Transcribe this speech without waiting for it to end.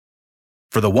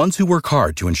For the ones who work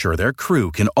hard to ensure their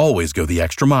crew can always go the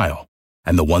extra mile,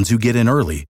 and the ones who get in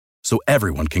early so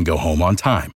everyone can go home on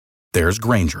time, there's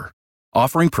Grainger,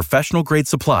 offering professional-grade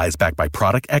supplies backed by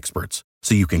product experts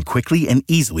so you can quickly and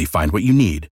easily find what you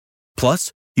need.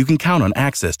 Plus, you can count on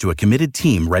access to a committed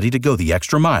team ready to go the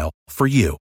extra mile for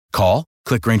you. Call,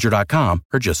 click Grainger.com,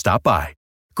 or just stop by.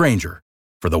 Grainger,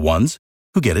 for the ones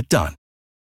who get it done.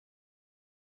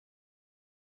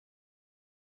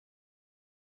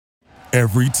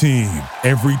 Every team,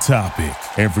 every topic,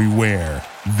 everywhere.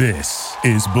 This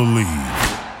is Believe.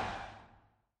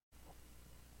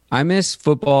 I miss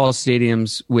football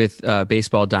stadiums with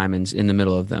baseball diamonds in the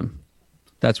middle of them.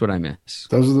 That's what I miss.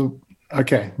 Those are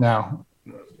okay. Now,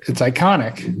 it's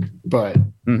iconic, but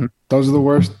those are the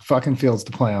worst fucking fields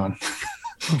to play on.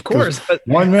 Of course. But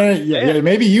 1 minute, yeah,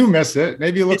 maybe you miss it.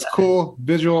 Maybe it looks cool,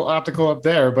 visual, optical up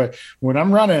there. But when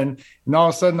I'm running and all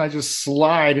of a sudden I just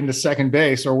slide into second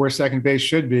base or where second base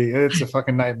should be, it's a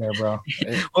fucking nightmare, bro.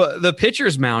 Well, the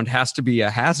pitcher's mound has to be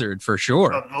a hazard for sure.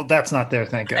 Well, that's not there,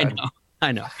 thank God.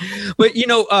 I know. But,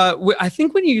 I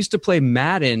think when you used to play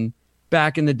Madden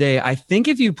back in the day, I think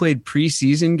if you played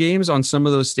preseason games on some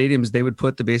of those stadiums, they would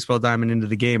put the baseball diamond into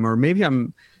the game. Or maybe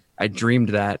I dreamed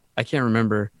that. I can't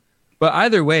remember. But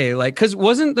either way, because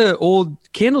wasn't the old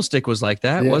Candlestick was like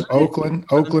that? Yeah, wasn't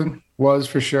Oakland was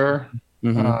for sure.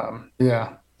 Mm-hmm.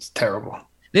 Yeah, it's terrible.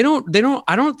 I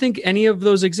don't think any of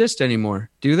those exist anymore,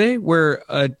 do they? Where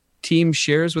a team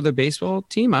shares with a baseball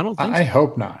team? I don't think I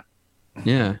hope not.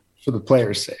 Yeah. For the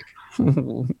players' sake.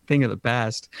 Thing of the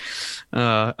past.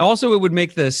 Also, it would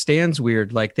make the stands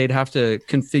weird. Like they'd have to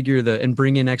configure and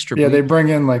bring in extra. Yeah, they bring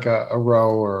in like a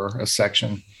row or a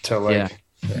section to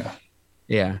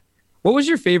Yeah. What was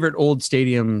your favorite old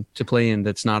stadium to play in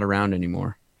that's not around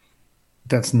anymore?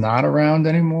 That's not around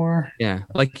anymore? Yeah.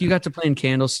 Like you got to play in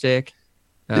Candlestick.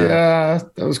 Yeah,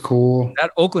 that was cool.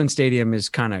 That Oakland Stadium is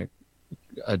kind of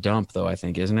a dump, though, I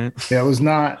think, isn't it? Yeah, it was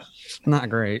not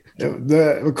great.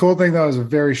 The cool thing, though, is a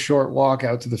very short walk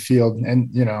out to the field. And,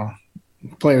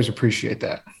 players appreciate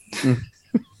that.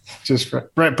 Just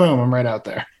right, boom, I'm right out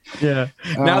there. Yeah.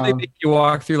 Now they make you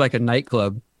walk through like a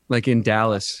nightclub. Like in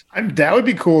Dallas. That would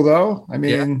be cool, though. I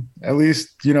mean, At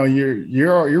least,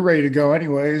 you're ready to go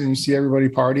anyways, and you see everybody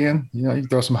partying. You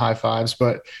throw some high fives.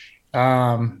 But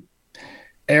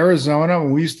Arizona,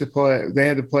 when we used to play, they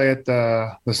had to play at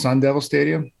the Sun Devil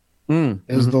Stadium.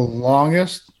 Is the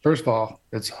longest. First of all,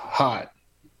 it's hot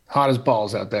as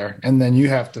balls out there. And then you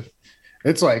have to –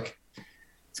 it's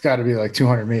got to be like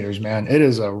 200 meters, man. It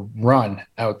is a run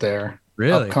out there.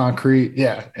 Really? Up concrete,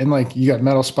 yeah. And you got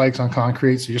metal spikes on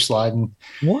concrete, so you're sliding.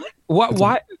 What?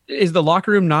 Why is the locker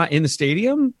room not in the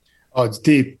stadium? Oh, it's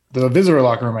deep. The visitor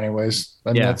locker room, anyways.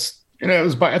 And that's it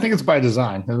was I think it's by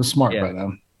design. It was smart by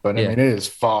them. But I mean, it is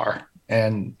far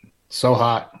and so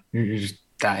hot. You're just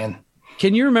dying.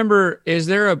 Can you remember? Is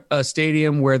there a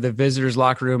stadium where the visitors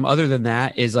locker room, other than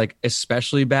that, is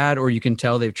especially bad, or you can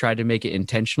tell they've tried to make it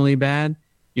intentionally bad?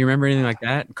 You remember anything like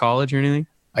that in college or anything?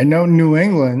 I know New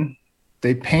England.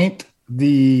 They paint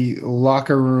the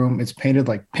locker room. It's painted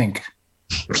like pink.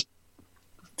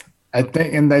 I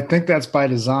think that's by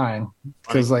design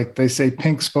because they say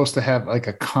pink's supposed to have like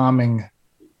a calming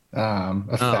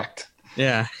effect. Oh,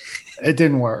 yeah. It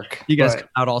didn't work. You guys come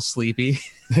out all sleepy.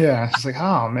 Yeah. It's just like,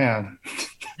 oh man.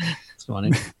 It's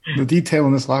funny. The detail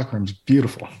in this locker room is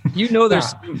beautiful.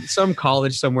 There's some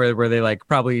college somewhere where they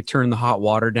probably turn the hot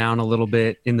water down a little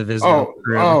bit in the visitor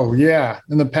room. Oh yeah.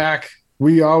 In the Pac.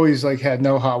 We always had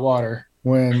no hot water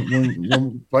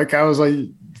when I was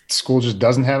school just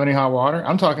doesn't have any hot water.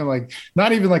 I'm talking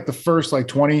not even the first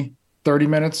 20, 30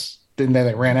 minutes. Then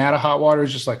they ran out of hot water.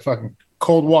 It's just fucking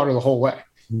cold water the whole way.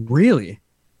 Really?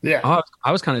 Yeah. Oh,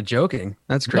 I was kind of joking.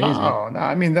 That's crazy. No,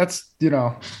 I mean, that's,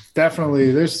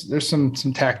 definitely there's some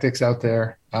tactics out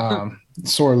there.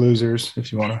 Sore losers,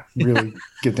 if you want to really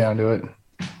get down to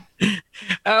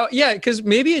it. Yeah. Cause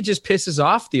maybe it just pisses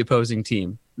off the opposing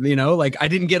team. I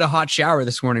didn't get a hot shower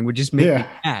this morning would just make me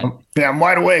mad. I'm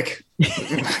wide awake.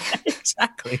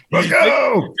 Exactly. Let's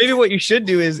go. Maybe what you should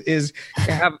do is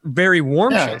have very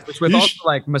warm showers with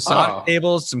also massage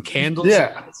tables, some candles,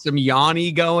 some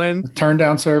Yanni going. Turn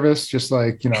down service, just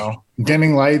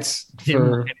dimming lights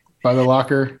by the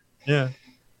locker. Yeah.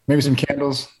 Maybe some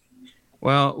candles.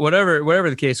 Well, whatever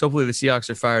the case, hopefully the Seahawks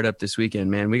are fired up this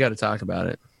weekend, man. We got to talk about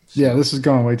it. Yeah, this is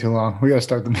going way too long. We got to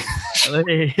start the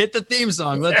hit the theme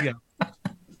song. Let's go.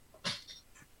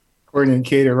 Courtney and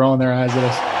Kate are rolling their eyes at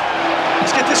us.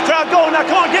 Let's get this crowd going. Now,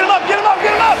 come on, get him up, get him up,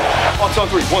 get him up. On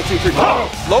 3, 1, 2, 3. Oh.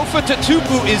 Lofa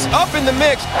Tatupu is up in the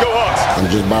mix. Go Hawks.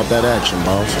 I'm just about that action,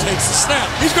 boss. Takes the snap.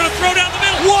 He's going to throw down the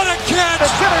middle. What a catch.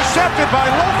 It's intercepted by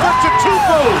Lofa to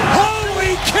Tupu.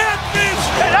 Holy catfish!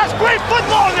 Hey, that's great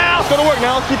football now. It's gonna work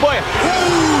now. Let's keep playing.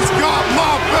 Who's got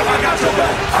my back? I got your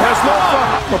back. That's Lofa.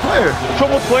 A player.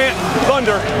 Trouble plant.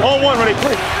 Thunder. On one. Ready.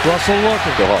 Play. Russell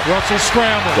looking. Go hard. Russell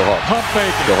scrambling. Go hard. Pump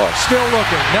faking. Go hard. Still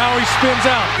looking. Now he spins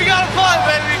out. We got to fly,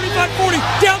 baby. 35-40.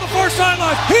 Down the far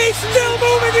sideline. He's still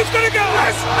moving. He's going to go.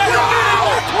 Yes.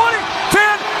 20,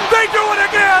 10. They do it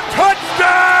again.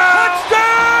 Touchdown.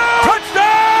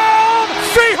 Touchdown.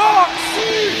 Seahawks.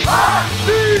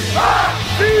 It's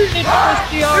the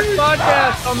Seahawks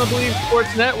podcast on the Believe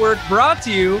Sports Network, brought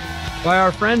to you by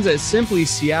our friends at Simply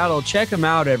Seattle. Check them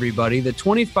out, everybody. The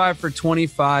 25 for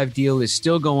 25 deal is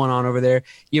still going on over there.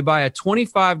 You buy a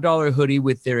 $25 hoodie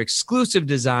with their exclusive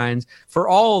designs for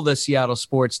all the Seattle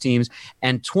sports teams,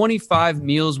 and 25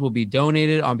 meals will be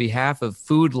donated on behalf of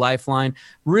Food Lifeline.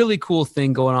 Really cool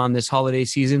thing going on this holiday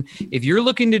season. If you're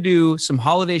looking to do some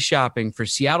holiday shopping for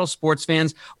Seattle sports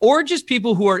fans or just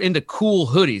people who are into cool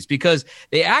hoodies, because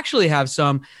they actually have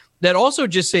some that also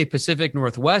just say Pacific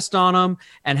Northwest on them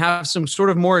and have some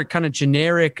sort of more kind of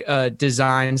generic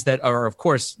designs that are, of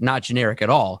course, not generic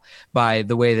at all by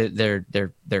the way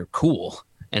that they're cool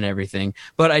and everything.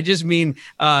 But I just mean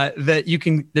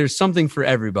that there's something for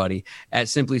everybody at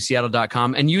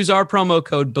simplyseattle.com, and use our promo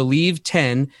code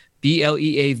BELIEVE10,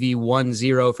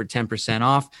 BLEAV10 for 10%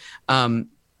 off.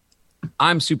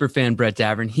 I'm Superfan Brett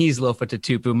Davern. He's Lofa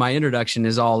Tatupu. My introduction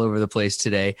is all over the place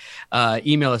today.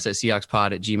 Email us at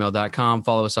SeahawksPod@gmail.com.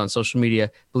 Follow us on social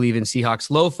media. Believe in Seahawks.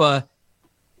 Lofa,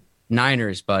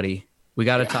 Niners, buddy. We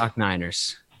got to talk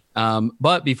Niners.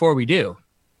 But before we do,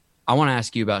 I want to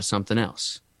ask you about something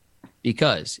else,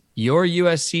 because your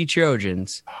USC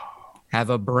Trojans have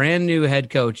a brand new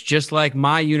head coach, just like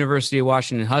my University of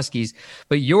Washington Huskies.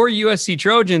 But your USC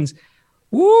Trojans,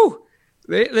 woo!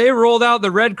 They rolled out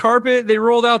the red carpet. They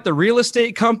rolled out the real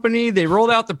estate company. They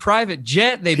rolled out the private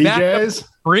jet. They backed up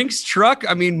Brinks truck.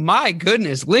 I mean, my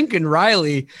goodness, Lincoln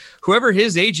Riley, whoever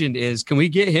his agent is, can we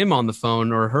get him on the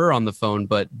phone or her on the phone?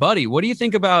 But buddy, what do you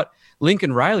think about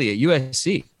Lincoln Riley at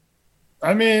USC?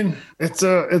 I mean, it's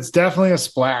definitely a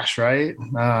splash, right?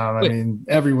 I mean,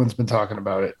 everyone's been talking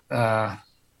about it.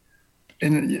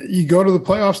 And you go to the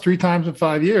playoffs 3 times in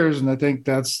 5 years, and I think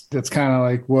that's kind of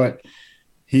like what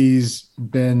he's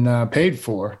been paid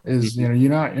for. Is, you know,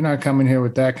 you're not coming here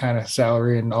with that kind of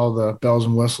salary and all the bells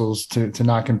and whistles to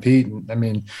not compete. I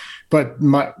mean, but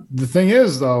the thing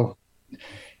is, though,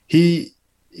 he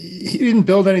didn't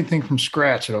build anything from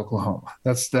scratch at Oklahoma.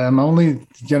 I'm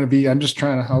just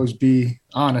trying to always be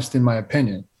honest in my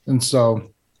opinion. And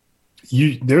so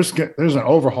there's an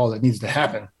overhaul that needs to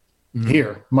happen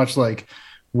here, much like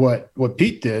what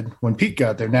Pete did when Pete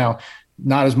got there. Now,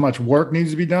 not as much work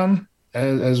needs to be done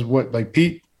as what, like,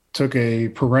 Pete took a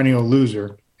perennial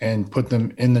loser and put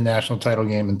them in the national title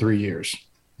game in 3 years,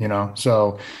 you know?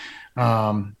 So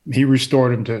he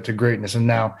restored him to greatness. And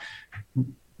now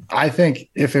I think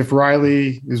if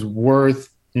Riley is worth,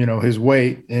 you know, his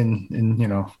weight in you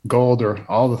know, gold or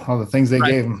all the things they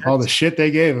gave him, all the shit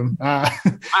they gave him,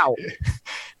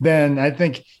 then I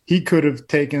think he could have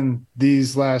taken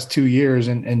these last 2 years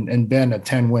and been a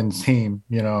 10-win team,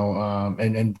 you know,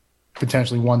 and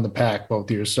potentially won the pack both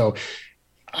years. So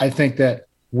I think that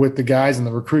with the guys and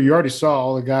the recruit, you already saw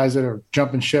all the guys that are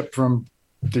jumping ship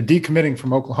they're decommitting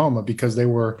from Oklahoma because they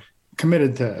were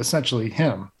committed to essentially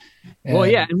him. Well,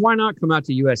 yeah, and why not come out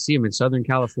to USC? I mean, Southern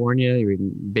California, you're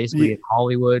basically in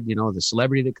Hollywood, you know, the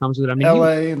celebrity that comes with it. I mean,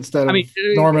 LA instead of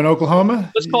Norman,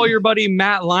 Oklahoma. Let's call your buddy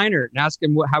Matt Leinart and ask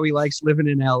him how he likes living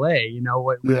in LA, you know,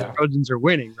 when the Trojans are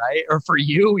winning, right? Or for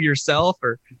you, yourself,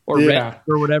 or Red,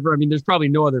 or whatever. I mean, there's probably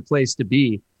no other place to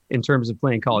be in terms of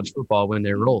playing college football when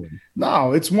they're rolling.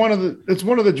 No, it's one of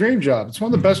the dream jobs. It's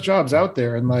one of the best jobs out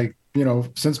there. And, like, you know,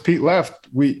 since Pete left,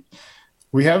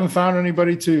 we haven't found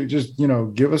anybody to just, you know,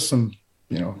 give us some,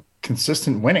 you know,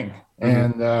 consistent winning.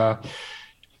 And,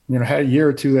 you know, had a year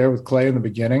or two there with Clay in the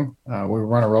beginning. We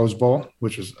run a Rose Bowl,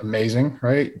 which was amazing,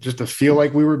 right? Just to feel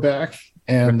like we were back.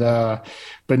 And,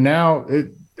 but now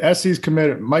SC's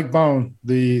committed. Mike Bone,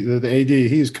 the AD,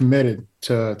 he's committed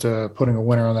to putting a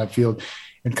winner on that field.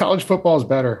 And college football is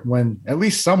better when at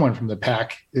least someone from the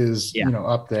pack is, you know,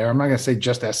 up there. I'm not going to say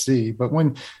just SC, but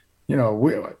when, you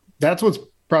know, that's what's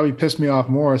probably pissed me off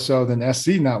more so than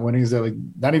SC not winning, is that, like,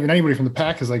 not even anybody from the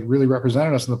pack has, like, really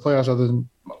represented us in the playoffs other than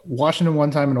Washington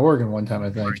one time and Oregon one time, I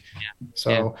think. Yeah.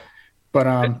 So, but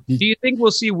do you think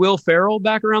we'll see Will Ferrell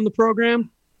back around the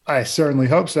program? I certainly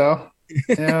hope so.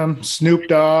 Snoop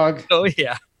Dogg. Oh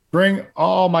yeah. Bring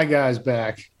all my guys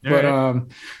back.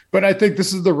 But I think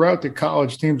this is the route that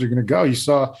college teams are going to go. You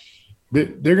saw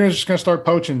they're just going to start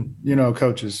poaching,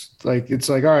 coaches. Like, it's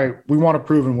like, all right, we want a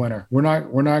proven winner. We're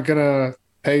not going to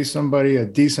pay somebody a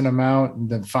decent amount and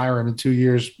then fire him in 2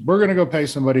 years. We're going to go pay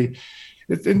somebody.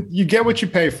 You get what you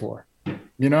pay for,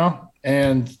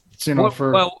 and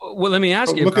let me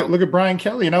ask you. Look at Brian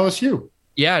Kelly and LSU.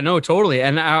 Yeah, no, totally.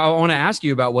 And I want to ask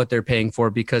you about what they're paying for,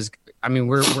 because I mean,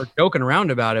 we're joking around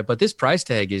about it, but this price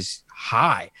tag is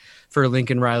high for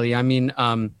Lincoln Riley. I mean,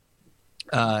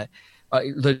 the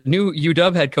new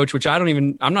UW head coach, which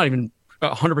I'm not even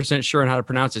 100% sure on how to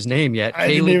pronounce his name yet. I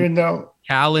didn't even know.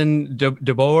 Callan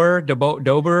Dober. Didn't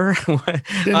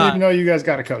even know you guys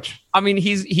got a coach. I mean,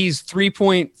 he's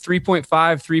 3.5,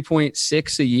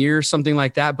 3.6 a year, something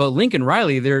like that. But Lincoln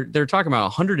Riley, they're talking about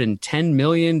 110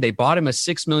 million. They bought him a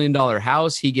 $6 million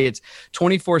house. He gets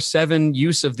 24/7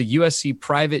 use of the USC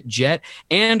private jet.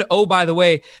 And oh, by the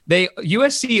way,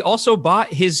 USC also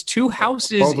bought his 2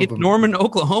 houses in Norman,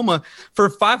 Oklahoma for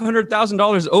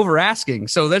 $500,000 over asking.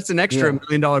 So that's an extra $1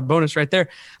 million bonus right there.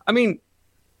 I mean,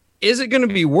 is it going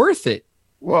to be worth it?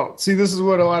 Well, see, this is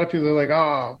what a lot of people are like,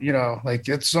 oh, like,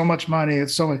 it's so much money.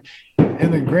 It's so much. In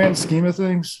the grand scheme of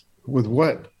things, with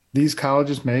what these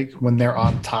colleges make when they're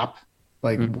on top,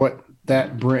 like what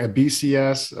that bring, a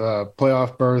BCS,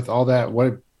 playoff berth, all that, what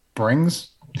it brings.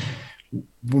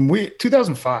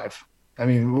 2005, I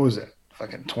mean, what was it?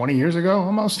 Fucking 20 years ago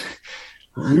almost?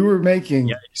 We were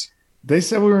making, they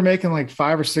said we were making like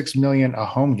 $5 or $6 million a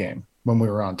home game when we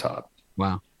were on top.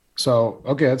 Wow. So,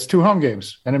 okay, that's 2 home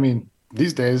games. And I mean,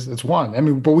 these days it's 1. I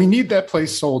mean, but we need that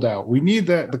place sold out. We need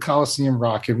the Coliseum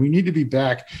rocking. We need to be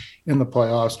back in the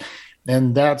playoffs.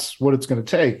 And that's what it's going to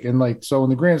take. And like, so in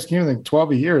the grand scheme of things,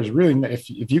 12 a year is really, if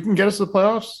you can get us to the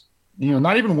playoffs,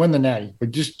 not even win the Natty,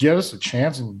 but just get us a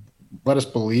chance and let us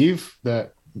believe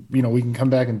that, we can come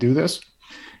back and do this.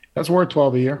 That's worth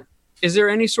 12 a year. Is there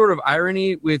any sort of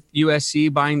irony with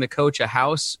USC buying the coach a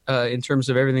house in terms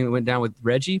of everything that went down with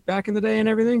Reggie back in the day and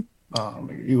everything?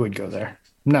 You would go there.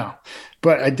 No,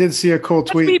 but I did see a cool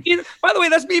tweet. By the way,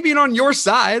 that's me being on your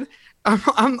side.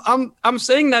 I'm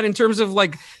saying that in terms of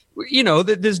like,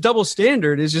 this double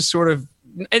standard is just sort of,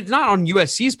 it's not on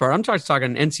USC's part. I'm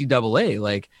talking NCAA.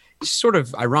 Like, it's sort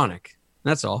of ironic.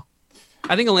 That's all.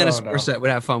 I think Atlanta Sportsnet would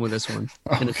have fun with this one.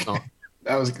 Okay.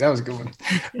 That was a good one.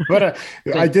 But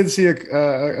I did see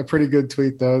a pretty good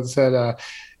tweet, though. It said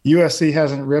USC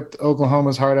hasn't ripped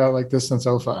Oklahoma's heart out like this since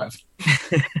 2005.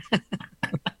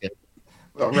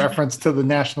 A reference to the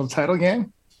national title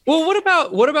game. Well,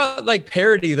 what about like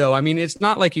parity, though? I mean, it's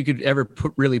not like you could ever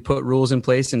really put rules in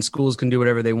place and schools can do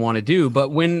whatever they want to do. But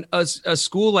when a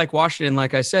school like Washington,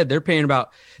 like I said, they're paying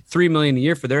about $3 million a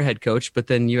year for their head coach, but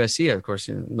then USC, of course,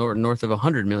 north of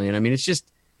 $100 million. I mean, it's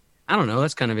just, I don't know.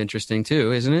 That's kind of interesting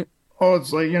too, isn't it? Oh,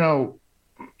 it's like,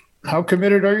 how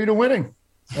committed are you to winning?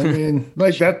 I mean,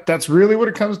 like that's really what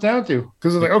it comes down to.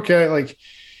 Because it's like, okay, like,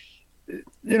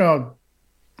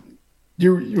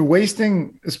 you're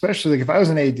wasting, especially like if I was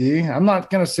an AD, I'm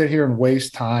not going to sit here and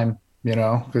waste time,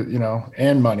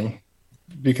 and money,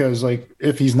 because like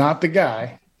if he's not the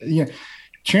guy,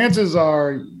 chances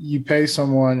are you pay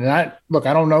someone. And I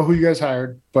don't know who you guys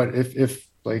hired, but if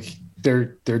like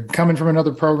they're coming from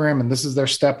another program and this is their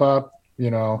step up, I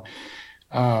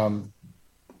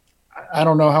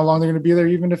don't know how long they're going to be there,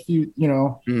 even if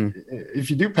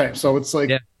if you do pay them. So it's like,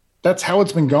 that's how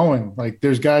it's been going. Like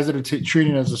there's guys that are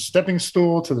treating it as a stepping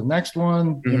stool to the next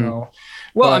one,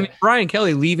 Well, I mean, Brian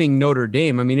Kelly leaving Notre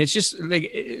Dame. I mean, it's just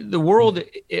like the world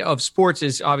of sports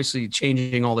is obviously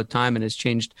changing all the time and has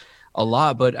changed a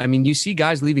lot. But I mean, you see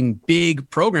guys leaving big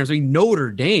programs. I mean, Notre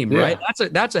Dame, right?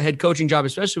 That's a head coaching job,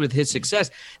 especially with his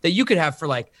success, that you could have for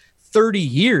like 30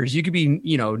 years. You could be,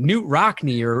 Newt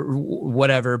Rockne or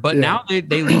whatever. But now they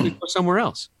leave it for somewhere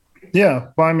else. Yeah.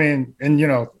 Well, I mean,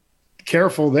 and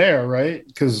careful there, right?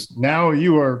 Because now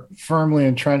you are firmly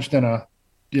entrenched in a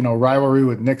rivalry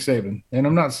with Nick Saban. And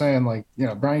I'm not saying like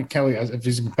Brian Kelly, if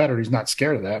he's a competitor, he's not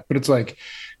scared of that, but it's like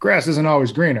grass isn't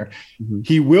always greener.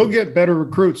 He will get better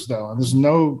recruits though, and there's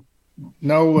no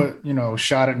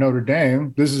shot at Notre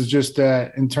Dame. This is just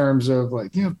that in terms of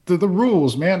like the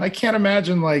rules, man. I can't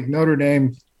imagine like Notre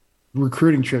Dame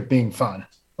recruiting trip being fun.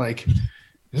 Like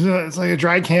it's like a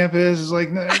dry campus. It's like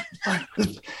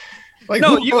like,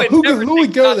 no, who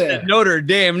would go there? Notre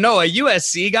Dame. No, a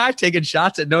USC guy taking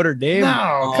shots at Notre Dame.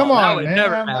 No, come on, man.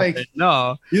 Never happen.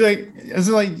 No, you like, is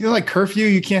it like like curfew?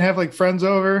 You can't have like friends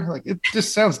over. Like it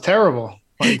just sounds terrible.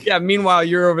 Like, yeah. Meanwhile,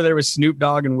 you're over there with Snoop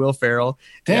Dogg and Will Ferrell.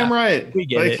 Damn right. We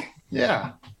get it.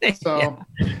 Yeah. So,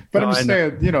 but I'm just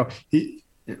saying,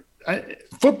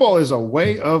 football is a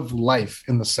way of life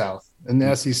in the South, in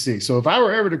the SEC. So if I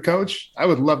were ever to coach, I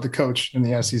would love to coach in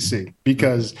the SEC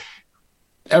because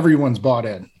everyone's bought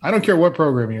in. I don't care what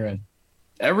program you're in.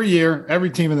 Every year, every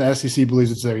team in the SEC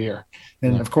believes it's their year.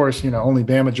 And of course, only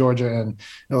Bama, Georgia, and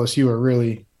LSU are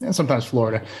really, and sometimes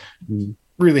Florida,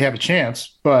 really have a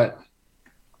chance, but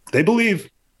they believe.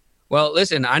 Well,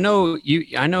 listen, I know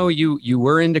you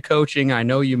were into coaching. I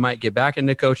know you might get back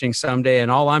into coaching someday. And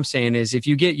all I'm saying is if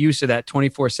you get used to that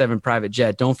 24/7 private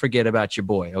jet, don't forget about your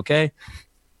boy. Okay.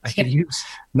 I could use.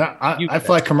 No, I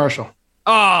fly commercial.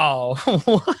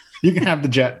 Oh, you can have the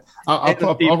jet. I'll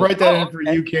write that in for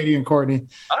you, Katie and Courtney.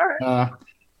 All right.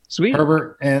 Sweet.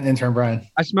 Herbert and intern Brian.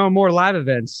 I smell more live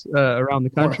events around the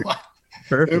country.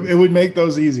 Perfect. It would make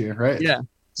those easier, right? Yeah.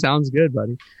 Sounds good,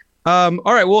 buddy. All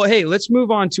right. Well, hey, let's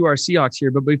move on to our Seahawks here.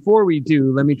 But before we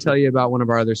do, let me tell you about one of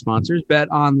our other sponsors,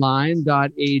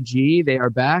 betonline.ag. They are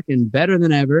back and better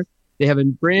than ever. They have a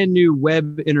brand new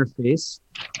web interface.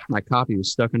 My coffee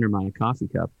was stuck under my coffee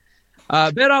cup.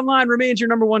 BetOnline remains your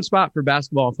number one spot for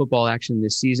basketball and football action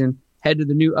this season. Head to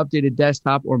the new updated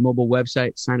desktop or mobile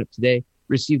website. Sign up today.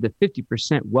 Receive the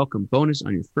 50% welcome bonus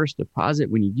on your first deposit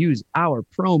when you use our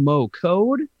promo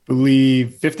code.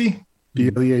 Believe 50,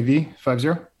 BLEAV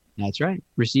 50. That's right.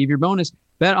 Receive your bonus.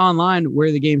 Bet online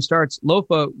where the game starts.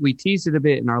 Lofa, we teased it a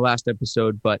bit in our last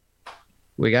episode, but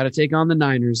we got to take on the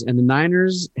Niners. And the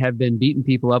Niners have been beating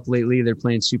people up lately. They're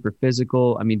playing super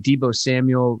physical. I mean, Deebo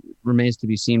Samuel remains to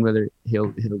be seen whether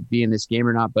he'll be in this game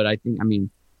or not. But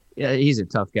yeah, he's a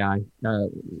tough guy.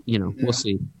 We'll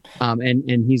see.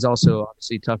 And he's also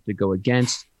obviously tough to go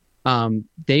against.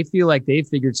 They feel like they've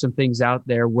figured some things out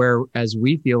there, whereas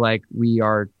we feel like we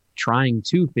are trying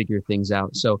to figure things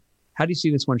out. So how do you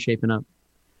see this one shaping up?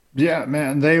 Yeah,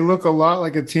 man, they look a lot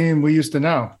like a team we used to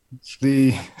know.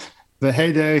 The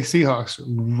heyday Seahawks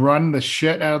run the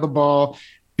shit out of the ball,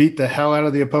 beat the hell out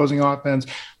of the opposing offense.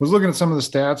 Was looking at some of the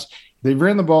stats. They've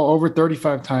ran the ball over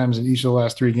 35 times in each of the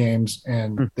last 3 games,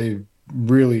 and they've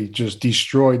really just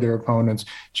destroyed their opponents.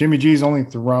 Jimmy G's only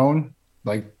thrown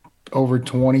like over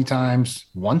 20 times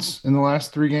once in the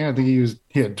last 3 games. I think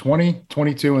he had 20,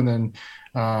 22, and then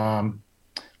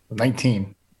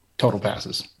 19 total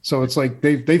passes. So it's like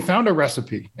they found a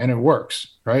recipe and it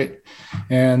works, right?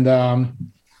 And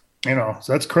so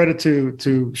that's credit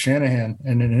to Shanahan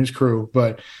and his crew.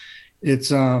 But it's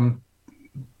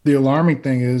the alarming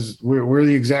thing is we're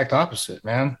the exact opposite,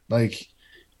 man. Like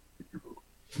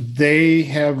they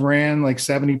have ran like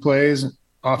 70 plays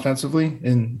offensively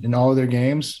in all of their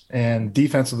games, and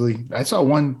defensively, I saw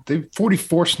they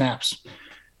 44 snaps.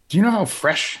 Do you know how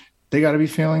fresh they got to be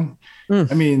feeling?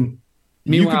 I mean,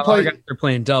 meanwhile, our guys are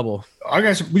playing double. Our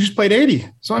guys, we just played 80.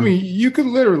 So, I mean, you could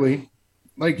literally,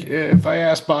 like, if I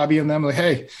asked Bobby and them, like,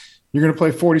 hey, you're going to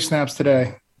play 40 snaps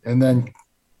today, and then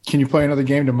can you play another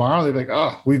game tomorrow? They'd be like,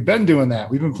 oh, we've been doing that.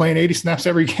 We've been playing 80 snaps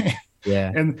every game.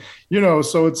 Yeah. And,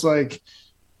 so it's like,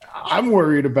 I'm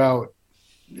worried about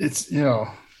it's,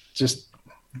 just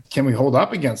can we hold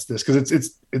up against this? Because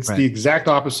it's right. The exact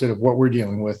opposite of what we're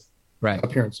dealing with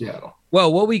up here in Seattle.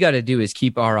 Well, what we got to do is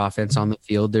keep our offense on the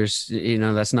field. There's,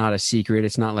 that's not a secret.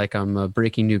 It's not like I'm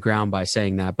breaking new ground by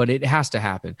saying that, but it has to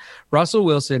happen. Russell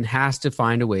Wilson has to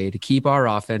find a way to keep our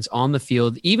offense on the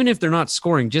field, even if they're not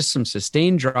scoring, just some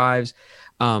sustained drives,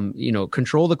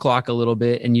 control the clock a little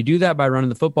bit. And you do that by running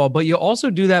the football, but you also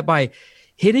do that by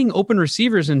hitting open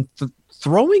receivers and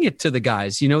throwing it to the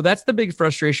guys. That's the big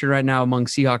frustration right now among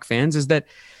Seahawk fans is that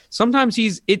sometimes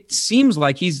it seems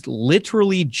like he's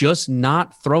literally just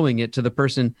not throwing it to the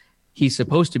person he's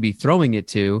supposed to be throwing it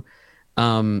to.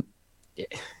 I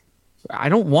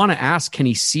don't want to ask, can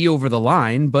he see over the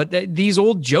line? But these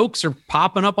old jokes are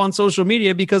popping up on social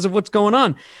media because of what's going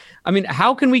on. I mean,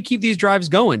 how can we keep these drives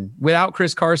going without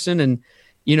Chris Carson and,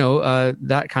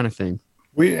 that kind of thing?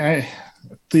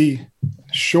 The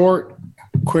short,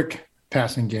 quick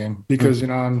passing game, because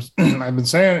I've been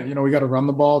saying it, we got to run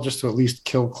the ball just to at least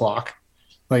kill clock,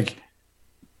 like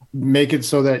make it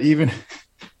so that even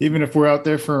if we're out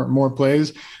there for more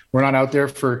plays, we're not out there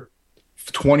for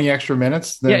 20 extra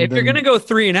minutes. If you're gonna go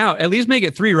 3 and out, at least make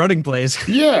it 3 running plays.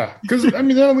 Yeah, because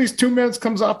then at least 2 minutes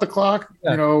comes off the clock.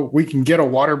 We can get a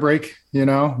water break,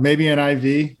 maybe an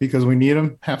IV because we need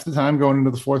them half the time going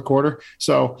into the fourth quarter.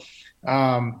 So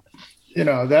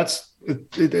that's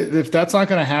if that's not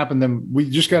going to happen, then we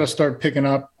just got to start picking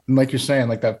up. And like you're saying,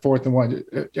 like that 4th and 1,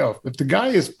 if the guy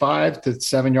is 5 to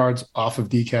 7 yards off of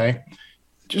DK,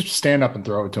 just stand up and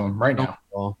throw it to him right now.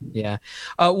 Yeah.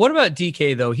 What about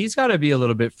DK though? He's got to be a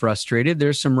little bit frustrated.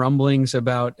 There's some rumblings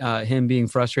about him being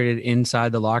frustrated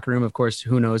inside the locker room. Of course,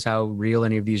 who knows how real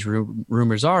any of these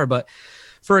rumors are, but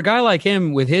for a guy like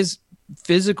him with his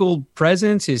physical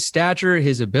presence, his stature,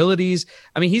 his abilities,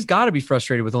 I mean, he's got to be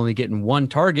frustrated with only getting 1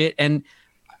 target. And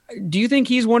do you think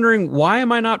he's wondering, why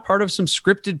am I not part of some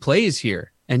scripted plays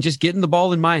here and just getting the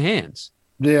ball in my hands?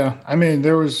 Yeah. I mean,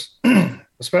 there was,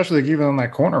 especially even on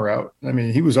that corner route. I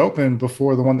mean, he was open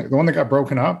before the one that got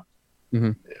broken up.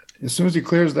 Mm-hmm. As soon as he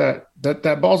clears that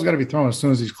ball's got to be thrown as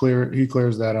soon as he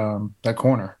clears that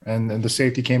corner, and the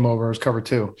safety came over, it was cover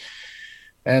 2.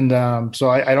 And so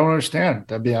I don't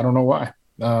understand. I don't know why.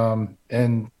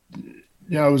 And it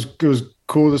was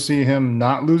cool to see him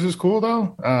not lose his cool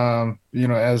though.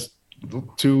 As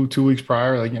two weeks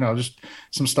prior, just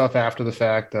some stuff after the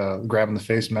fact, grabbing the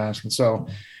face mask. And so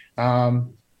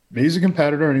he's a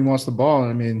competitor and he wants the ball.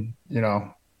 And I mean,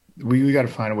 we got to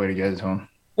find a way to get it to him.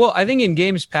 Well, I think in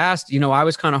games past, I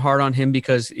was kind of hard on him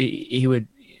because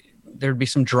there'd be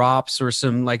some drops or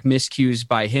some like miscues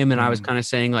by him. And I was kind of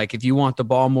saying, like, if you want the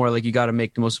ball more, like, you got to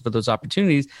make the most of those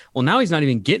opportunities. Well, now he's not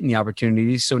even getting the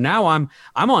opportunities. So now I'm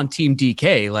on team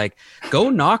DK, like, go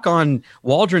knock on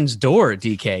Waldron's door,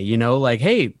 DK, like,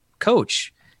 hey,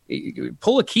 coach,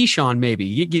 pull a Keyshawn, maybe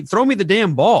you throw me the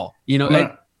damn ball,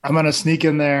 I'm going to sneak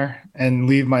in there and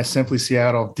leave my Simply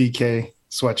Seattle DK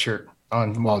sweatshirt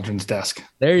on Waldron's desk.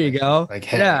 There you go. Like,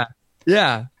 hey,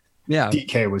 yeah.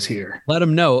 DK was here. Let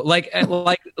him know. Like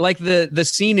the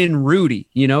scene in Rudy,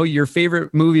 your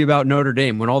favorite movie about Notre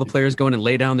Dame, when all the players go in and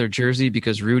lay down their jersey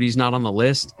because Rudy's not on the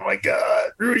list. Oh my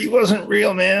God, Rudy wasn't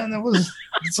real, man.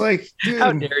 It's like, dude,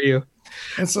 how dare you?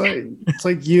 It's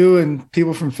like you and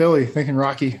people from Philly thinking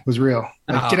Rocky was real.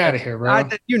 Like, get out of here, bro.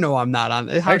 I'm not on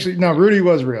it. Actually, no, Rudy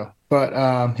was real, but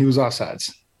he was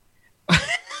offsides.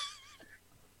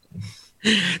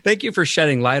 Thank you for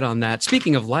shedding light on that.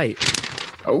 Speaking of light.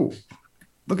 Oh,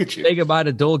 look at you. Say goodbye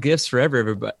to dull gifts for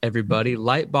everybody.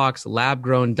 Lightbox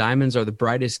lab-grown diamonds are the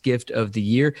brightest gift of the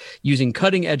year. Using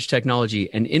cutting-edge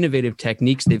technology and innovative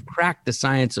techniques, they've cracked the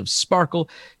science of sparkle,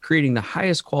 creating the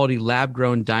highest quality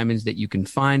lab-grown diamonds that you can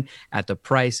find at the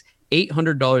price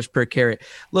 $800 per carat.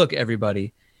 Look,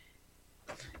 everybody,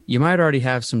 you might already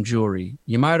have some jewelry.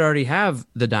 You might already have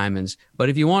the diamonds. But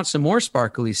if you want some more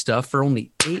sparkly stuff for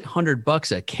only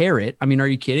 $800 a carat, I mean, are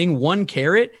you kidding? 1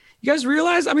 carat? You guys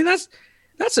realize? I mean, that's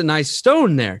a nice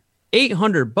stone there.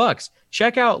 $800.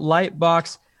 Check out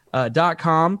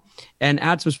lightbox.com and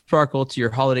add some sparkle to your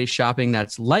holiday shopping.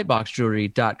 That's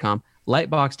lightboxjewelry.com.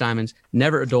 Lightbox diamonds,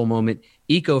 never a dull moment.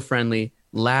 Eco-friendly,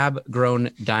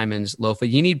 lab-grown diamonds. Lofa,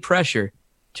 you need pressure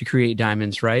to create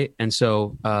diamonds, right? And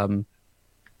so,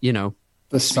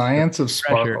 the science of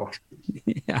sparkle.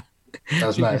 Yeah.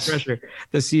 That's nice. Pressure.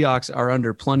 The Seahawks are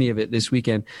under plenty of it this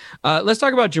weekend. Let's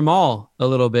talk about Jamal a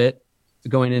little bit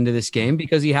going into this game,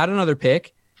 because he had another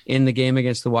pick in the game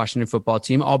against the Washington football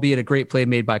team, albeit a great play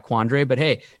made by Quandre. But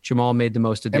hey, Jamal made the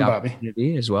most of the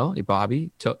opportunity as well.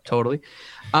 Bobby, totally.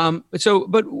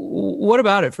 But what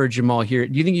about it for Jamal here?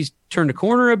 Do you think he's turned a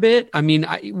corner a bit? I mean,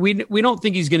 we don't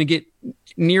think he's going to get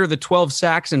near the 12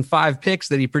 sacks and 5 picks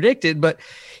that he predicted, but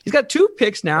he's got 2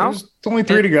 picks now. There's only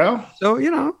 3 to go. So,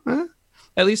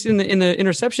 at least in the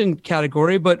interception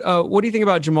category. But what do you think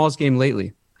about Jamal's game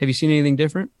lately? Have you seen anything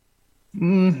different?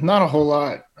 Not a whole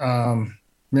lot.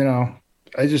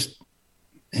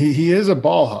 He is a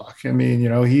ball hawk. I mean,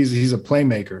 he's a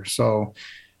playmaker. So,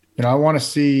 I want to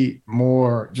see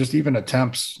more, just even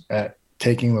attempts at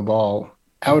taking the ball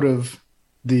out of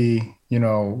the,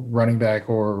 running back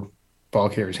or ball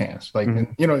carrier's hands. Like,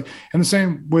 and the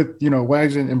same with,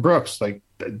 Wags and Brooks, like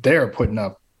they're putting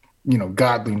up,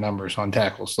 godly numbers on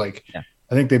tackles. Like, yeah.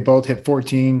 I think they both hit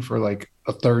 14 for like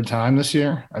a third time this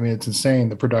year. I mean, it's insane,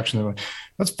 the production.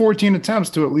 That's 14 attempts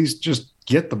to at least just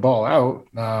get the ball out.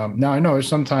 Now I know there's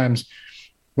sometimes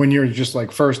when you're just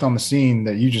like first on the scene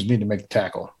that you just need to make the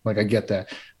tackle. Like, I get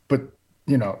that, but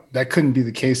that couldn't be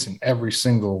the case in every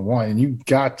single one. And you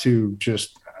got to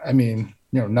just,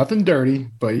 nothing dirty,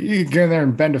 but you get in there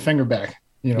and bend a finger back.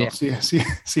 See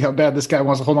how bad this guy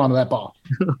wants to hold on to that ball.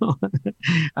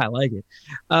 I like it.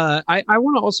 I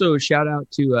want to also shout out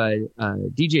to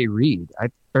DJ Reed.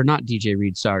 Not DJ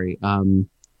Reed, sorry.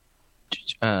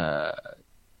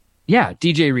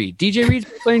 DJ Reed. DJ Reed's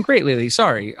playing great lately.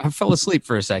 Sorry, I fell asleep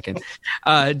for a second.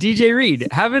 DJ Reed,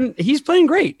 he's playing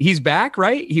great. He's back,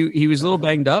 right? He was a little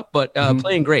banged up, but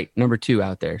playing great. Number 2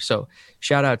 out there. So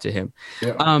shout out to him.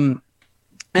 Yeah.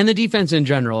 And the defense in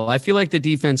general, I feel like the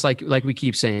defense, like we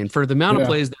keep saying, for the amount of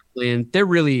plays they're playing, they're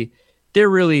really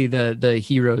the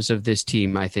heroes of this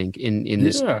team, I think, in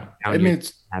this. Yeah. I mean,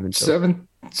 it's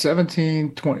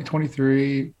 17, 20,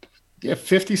 23,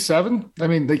 57. I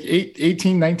mean, like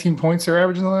 18, 19 points they're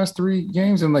averaging the last 3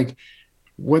 games. And like,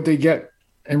 what they get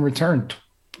in return,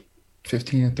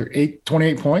 15 and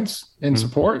 28 points in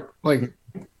support. Like,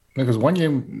 because one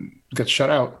game got shut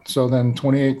out. So then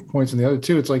 28 points in the other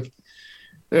 2. It's like,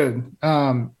 dude,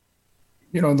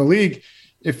 in the league,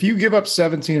 if you give up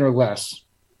 17 or less,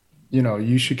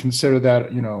 you should consider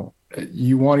that,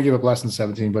 you want to give up less than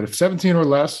 17. But if 17 or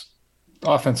less, the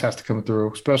offense has to come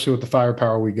through, especially with the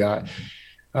firepower we got.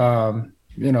 And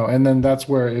then that's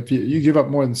where if you give up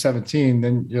more than 17,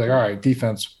 then you're like, all right,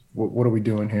 defense, what are we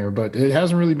doing here? But it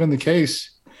hasn't really been the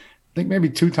case. I think maybe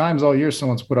 2 times all year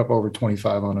someone's put up over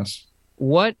 25 on us.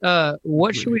 What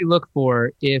should we look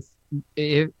for if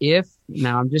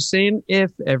now I'm just saying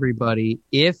if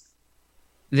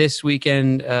this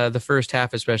weekend, the first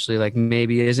half especially, like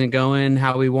maybe isn't going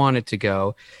how we want it to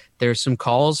go, there's some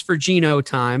calls for Geno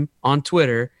time on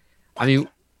Twitter. I mean,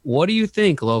 what do you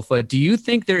think, Lofa? Do you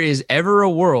think there is ever a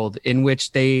world in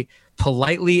which they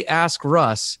politely ask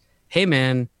Russ, hey,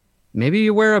 man, maybe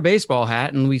you wear a baseball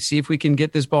hat and we see if we can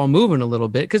get this ball moving a little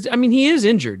bit? Because, I mean, he is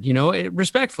injured,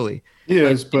 respectfully. He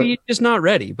is, but he's just not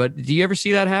ready. But do you ever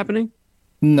see that happening?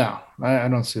 No, I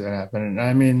don't see that happening.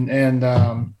 I mean,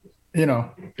 and,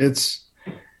 it's,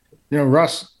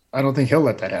 Russ, I don't think he'll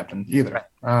let that happen either.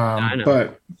 I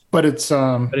know. But it's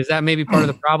but is that maybe part of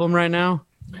the problem right now?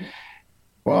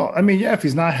 Well, I mean, yeah, if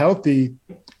he's not healthy,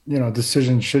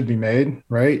 decisions should be made,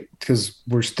 right? Because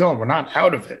we're not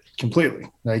out of it completely.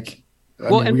 Like, we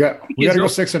got to go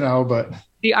 6-0, but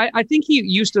see, I think he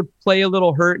used to play a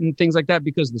little hurt and things like that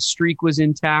because the streak was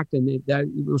intact and that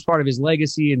it was part of his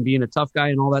legacy and being a tough guy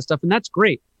and all that stuff, and that's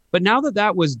great. But now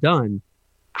that was done,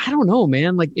 I don't know,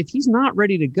 man. Like, if he's not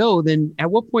ready to go, then at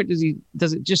what point does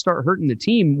it just start hurting the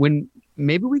team when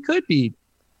maybe we could be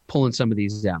pulling some of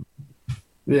these out?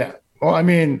 Yeah. Well, I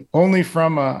mean, only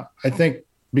from I think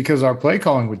because our play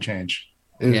calling would change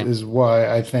is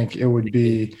why I think it would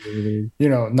be,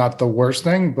 not the worst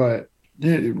thing. But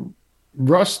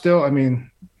Russ still, I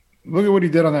mean, look at what he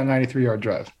did on that 93-yard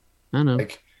drive. I know.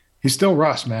 Like, he's still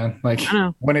Russ, man. Like,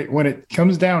 when it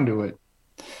comes down to it,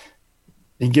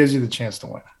 he gives you the chance to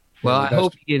win. Well, I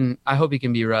hope he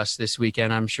can be Russ this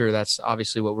weekend. I'm sure that's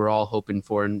obviously what we're all hoping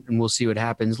for, and we'll see what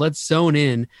happens. Let's zone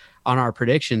in on our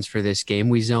predictions for this game.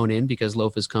 We zone in because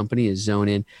Lofa's company is Zone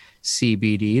In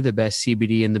CBD, the best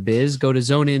CBD in the biz. Go to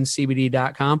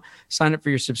zoneincbd.com, sign up for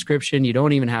your subscription. You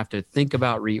don't even have to think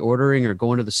about reordering or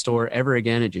going to the store ever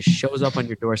again. It just shows up on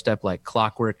your doorstep like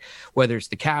clockwork, whether it's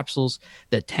the capsules,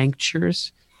 the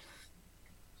tinctures,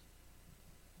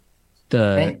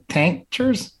 the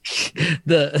tinctures,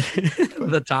 the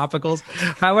topicals,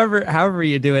 however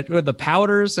you do it, with the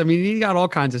powders. I mean, you got all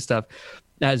kinds of stuff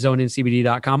at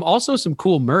zoneincbd.com. Also some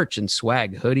cool merch and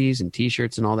swag, hoodies and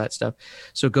t-shirts and all that stuff.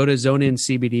 So go to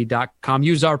zoneincbd.com,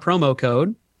 use our promo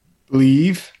code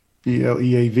BLEAV,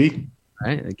 BLEAV. All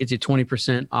right, it gets you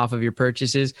 20% off of your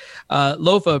purchases.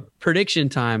 Lofa, prediction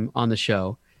time on the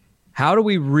show. How do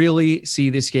we really see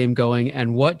this game going,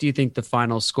 and what do you think the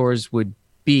final scores would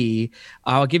be?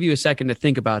 I'll give you a second to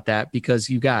think about that, because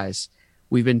you guys,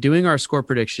 we've been doing our score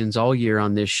predictions all year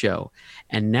on this show,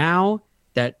 and now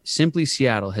that Simply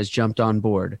Seattle has jumped on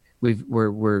board,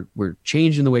 we're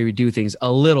changing the way we do things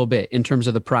a little bit in terms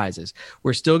of the prizes.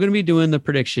 We're still going to be doing the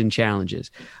prediction challenges,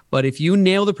 but if you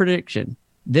nail the prediction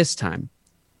this time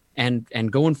and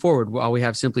going forward while we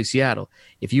have Simply Seattle,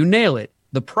 if you nail it,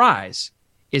 the prize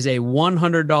is a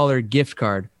 $100 gift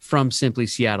card from Simply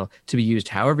Seattle to be used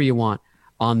however you want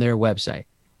on their website.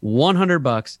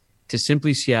 $100 to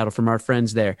Simply Seattle from our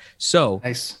friends there. So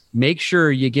nice. Make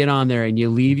sure you get on there and you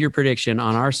leave your prediction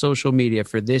on our social media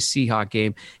for this Seahawk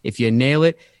game. If you nail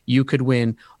it, you could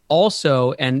win.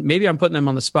 Also, and maybe I'm putting them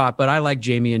on the spot, but I like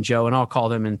Jamie and Joe, and I'll call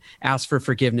them and ask for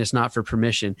forgiveness, not for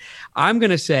permission. I'm going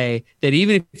to say that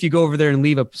even if you go over there and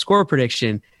leave a score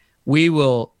prediction, we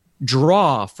will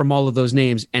draw from all of those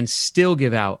names and still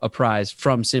give out a prize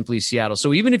from Simply Seattle.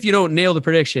 So even if you don't nail the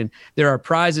prediction, there are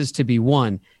prizes to be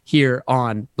won here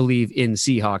on Believe in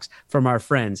Seahawks from our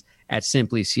friends at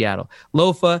Simply Seattle.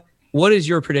 Lofa, what is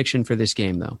your prediction for this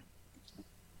game, though?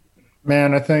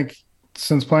 Man, I think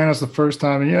since playing us the first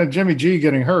time, and Jimmy G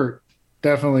getting hurt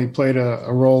definitely played a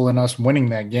role in us winning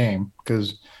that game,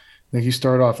 because I think he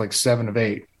started off like 7 of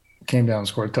 8, came down and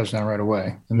scored a touchdown right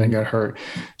away, and then got hurt.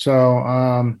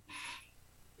 So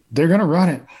they're going to run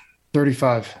it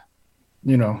 35,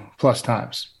 plus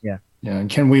times. Yeah. And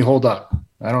can we hold up?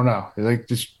 I don't know. Like,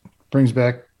 this brings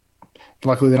back,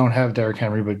 luckily they don't have Derrick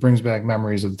Henry, but brings back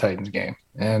memories of the Titans game.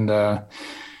 And I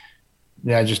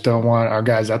just don't want our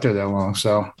guys out there that long.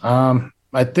 So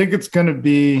I think it's going to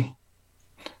be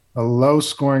a low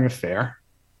scoring affair,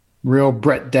 real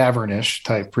Brett Davern-ish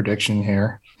type prediction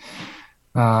here.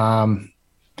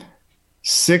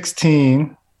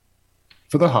 16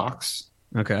 for the Hawks.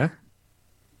 Okay.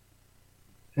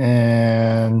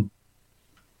 And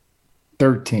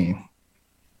 13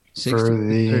 for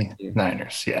the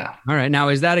Niners. Yeah. All right. Now,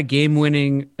 is that a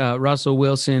game-winning Russell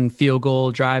Wilson field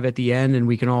goal drive at the end, and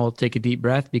we can all take a deep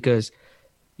breath because,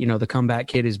 the comeback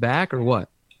kid is back, or what?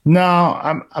 No,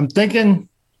 I'm thinking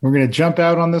we're going to jump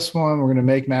out on this one. We're going to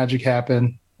make magic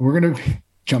happen. We're going to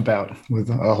jump out with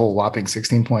a whole whopping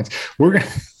 16 points. We're going to.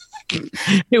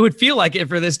 It would feel like it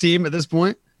for this team at this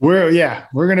point. We're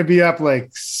going to be up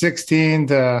like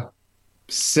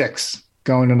 16-6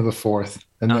 going into the fourth,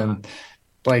 and then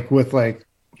with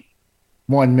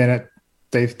 1 minute,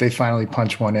 they finally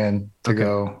punch one in to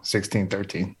go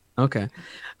 16-13. Okay.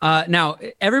 Now,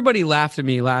 everybody laughed at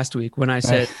me last week when I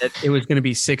said that it was going to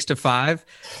be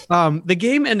 6-5. The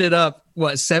game ended up,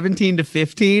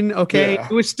 17-15? Okay. Yeah.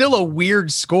 It was still a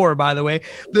weird score, by the way.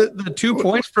 The 2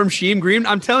 points from Sheem Green,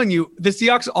 I'm telling you, the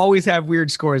Seahawks always have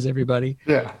weird scores, everybody.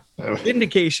 Yeah.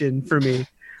 Vindication for me.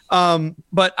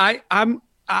 But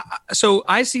so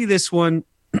I see this one.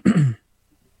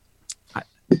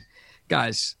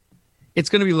 Guys, it's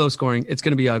going to be low scoring. It's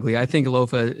going to be ugly. I think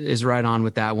Lofa is right on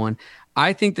with that one.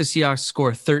 I think the Seahawks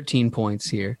score 13 points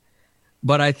here,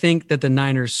 but I think that the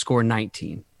Niners score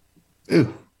 19.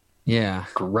 Ew. Yeah.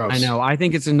 Gross. I know. I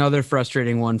think it's another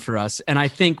frustrating one for us. And I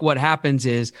think what happens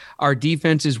is our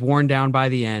defense is worn down by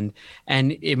the end,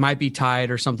 and it might be tied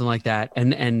or something like that.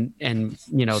 And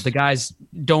the guys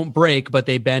don't break, but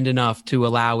they bend enough to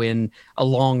allow in a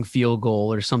long field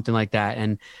goal or something like that.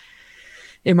 And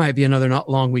it might be another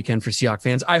long weekend for Seahawks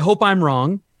fans. I hope I'm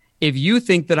wrong. If you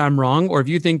think that I'm wrong, or if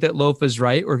you think that Lofa's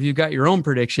right, or if you've got your own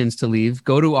predictions to leave,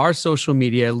 go to our social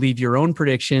media, leave your own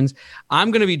predictions.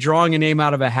 I'm going to be drawing a name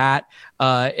out of a hat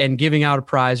and giving out a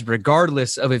prize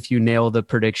regardless of if you nail the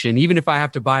prediction, even if I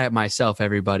have to buy it myself,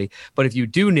 everybody. But if you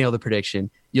do nail the prediction,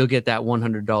 you'll get that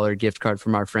 $100 gift card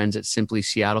from our friends at Simply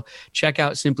Seattle. Check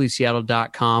out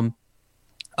simplyseattle.com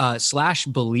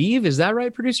 /believe. Is that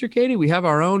right, Producer Katie? We have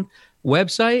our own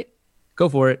website. Go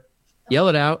for it. Yell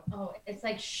it out. Oh, it's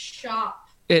like shop.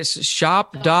 It's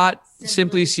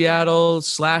shop.simplyseattle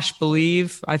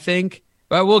 /believe, I think.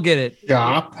 But we'll get it.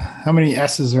 Shop. How many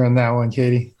S's are in that one,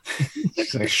 Katie?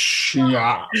 It's like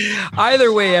shop.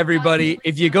 Either way, everybody,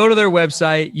 if you go to their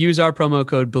website, use our promo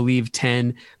code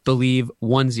BELIEVE10,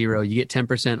 BELIEVE10, you get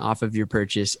 10% off of your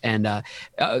purchase. And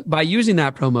by using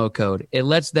that promo code, it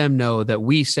lets them know that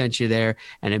we sent you there,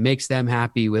 and it makes them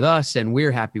happy with us, and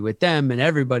we're happy with them, and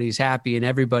everybody's happy, and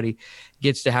everybody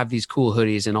gets to have these cool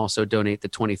hoodies and also donate the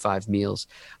 25 meals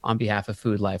on behalf of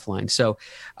Food Lifeline. So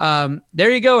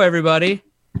there you go, everybody.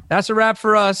 That's a wrap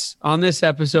for us on this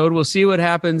episode. We'll see what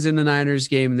happens in the Niners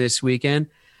game this weekend.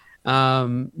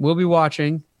 We'll be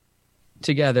watching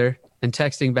together and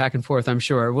texting back and forth, I'm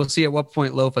sure. We'll see at what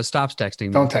point Lofa stops texting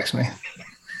me. Don't text me.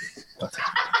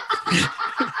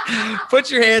 Put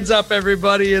your hands up,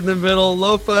 everybody, in the middle.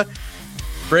 Lofa,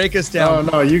 break us down.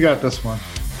 Oh, no, you got this one.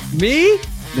 Me?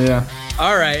 Yeah.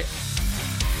 All right.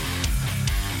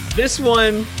 This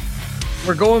one,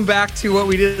 we're going back to what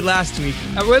we did last week.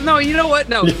 Well, no, you know what?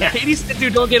 No, yeah. Katie said,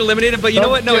 dude, don't get eliminated. But you know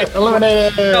what? No,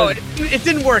 eliminated. No, it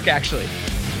didn't work, actually.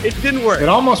 It didn't work. It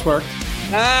almost worked.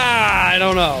 I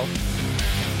don't know.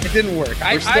 It didn't work.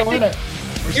 We're still in it.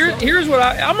 Here's what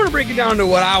I'm going to break it down to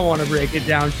what I want to break it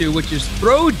down to, which is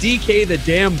throw DK the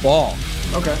damn ball.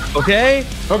 Okay. Okay?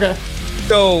 Okay.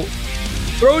 So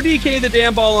throw DK the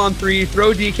damn ball on 3.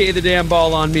 Throw DK the damn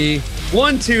ball on me.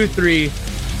 1, 2, 3.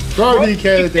 Throw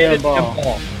DK the damn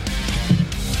ball.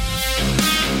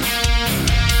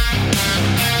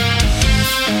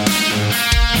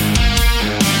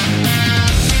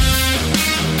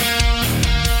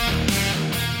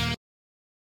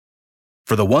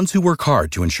 For the ones who work hard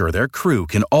to ensure their crew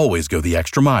can always go the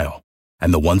extra mile,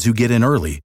 and the ones who get in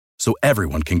early so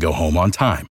everyone can go home on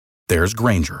time, there's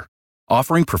Grainger,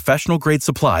 offering professional-grade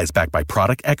supplies backed by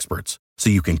product experts so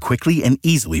you can quickly and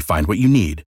easily find what you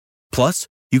need. Plus,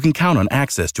 you can count on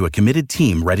access to a committed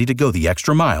team ready to go the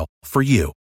extra mile for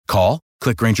you. Call,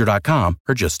 click Grainger.com,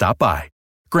 or just stop by.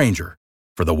 Grainger,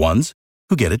 for the ones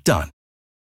who get it done.